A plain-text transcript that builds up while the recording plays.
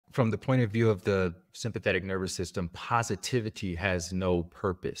from the point of view of the sympathetic nervous system, positivity has no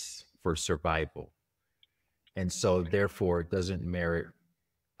purpose for survival. And so therefore it doesn't merit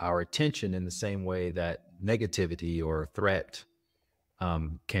our attention in the same way that negativity or threat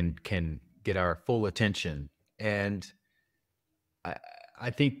can get our full attention. And I, I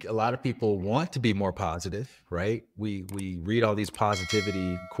think a lot of people want to be more positive, right? We read all these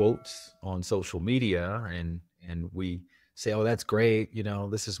positivity quotes on social media, and we say, "Oh, that's great.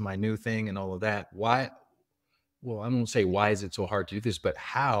 This is my new thing," and all of that. Why? Well, I won't say why is it so hard to do this, but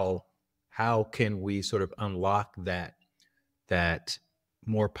how can we sort of unlock that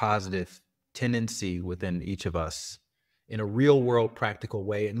more positive tendency within each of us in a real world practical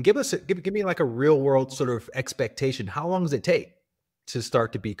way, and give me like a real world sort of expectation. How long does it take to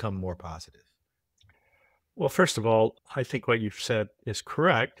start to become more positive? Well, first of all, I think what you've said is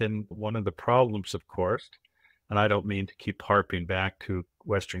correct. And one of the problems, of course, and I don't mean to keep harping back to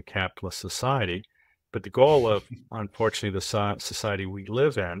Western capitalist society, but the goal of, unfortunately, the society we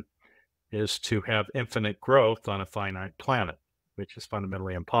live in is to have infinite growth on a finite planet, which is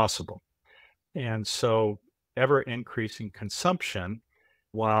fundamentally impossible. And so, ever increasing consumption,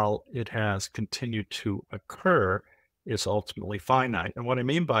 while it has continued to occur, is ultimately finite. And what I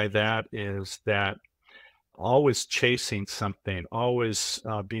mean by that is that always chasing something, always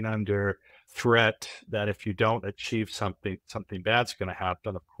being under threat that if you don't achieve something, something bad's going to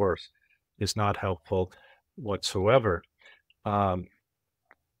happen, of course, is not helpful whatsoever. Um,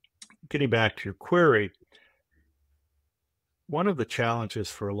 Getting back to your query, one of the challenges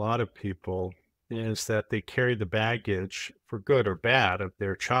for a lot of people is that they carry the baggage, for good or bad, of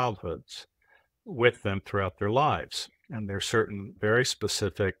their childhoods with them throughout their lives. And there's certain very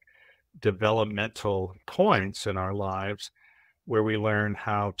specific developmental points in our lives where we learn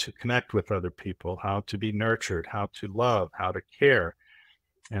how to connect with other people, how to be nurtured, how to love, how to care.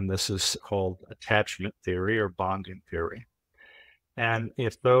 And this is called attachment theory or bonding theory. And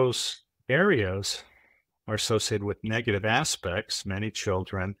if those areas are associated with negative aspects, many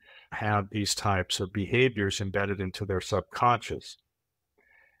children have these types of behaviors embedded into their subconscious.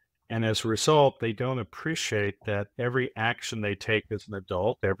 And as a result, they don't appreciate that every action they take as an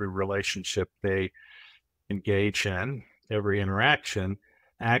adult, every relationship they engage in, every interaction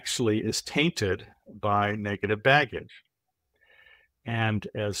actually is tainted by negative baggage. And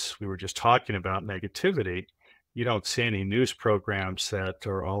as we were just talking about negativity, you don't see any news programs that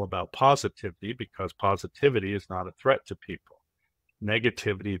are all about positivity because positivity is not a threat to people.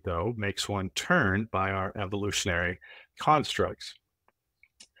 Negativity, though, makes one turn by our evolutionary constructs.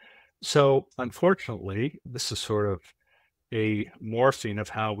 So, unfortunately, this is sort of a morphing of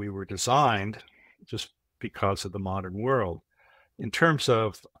how we were designed just because of the modern world. In terms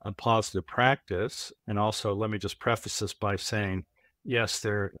of a positive practice, and also let me just preface this by saying, yes,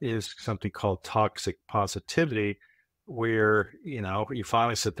 there is something called toxic positivity where, you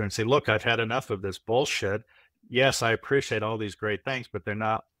finally sit there and say, look, I've had enough of this bullshit. Yes, I appreciate all these great things, but they're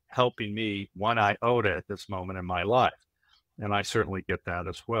not helping me one iota at this moment in my life. And I certainly get that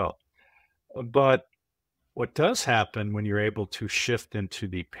as well. But what does happen when you're able to shift into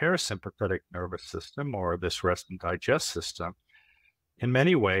the parasympathetic nervous system or this rest and digest system, in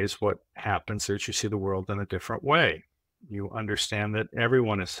many ways, what happens is you see the world in a different way. You understand that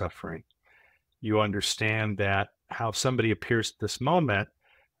everyone is suffering. You understand that how somebody appears at this moment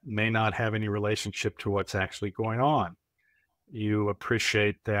may not have any relationship to what's actually going on. You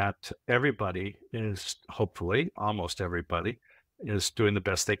appreciate that everybody is, hopefully, almost everybody, is doing the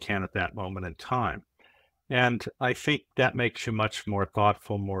best they can at that moment in time. And I think that makes you much more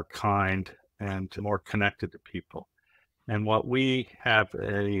thoughtful, more kind, and more connected to people. And what we have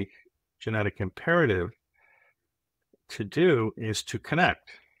a genetic imperative to do is to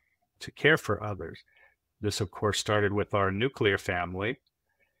connect, to care for others. This, of course, started with our nuclear family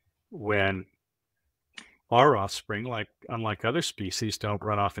when our offspring, unlike other species, don't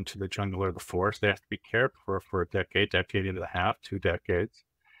run off into the jungle or the forest. They have to be cared for a decade and a half, 2 decades.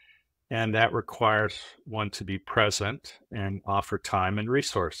 And that requires one to be present and offer time and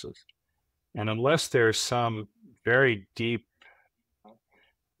resources. And unless there's some very deep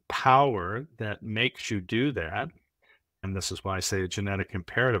power that makes you do that, and this is why I say a genetic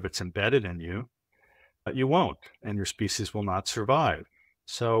imperative, it's embedded in you, you won't, and your species will not survive.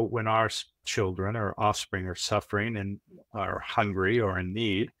 So when our children or offspring are suffering and are hungry or in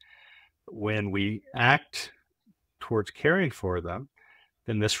need, when we act towards caring for them,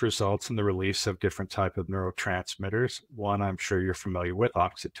 then this results in the release of different type of neurotransmitters. One I'm sure you're familiar with,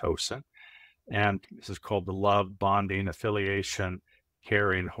 oxytocin, and this is called the love, bonding, affiliation,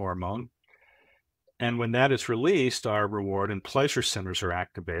 caring hormone. And when that is released, our reward and pleasure centers are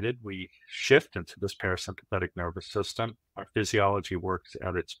activated. We shift into this parasympathetic nervous system. Our physiology works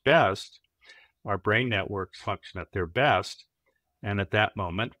at its best. Our brain networks function at their best. And at that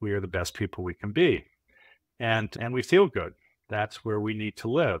moment, we are the best people we can be. And we feel good. That's where we need to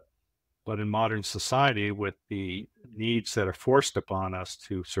live. But in modern society, with the needs that are forced upon us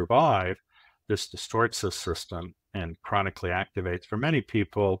to survive, this distorts the system and chronically activates, for many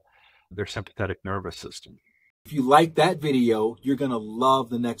people, their sympathetic nervous system. If you like that video, you're going to love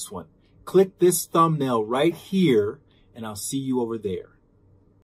the next one. Click this thumbnail right here, and I'll see you over there.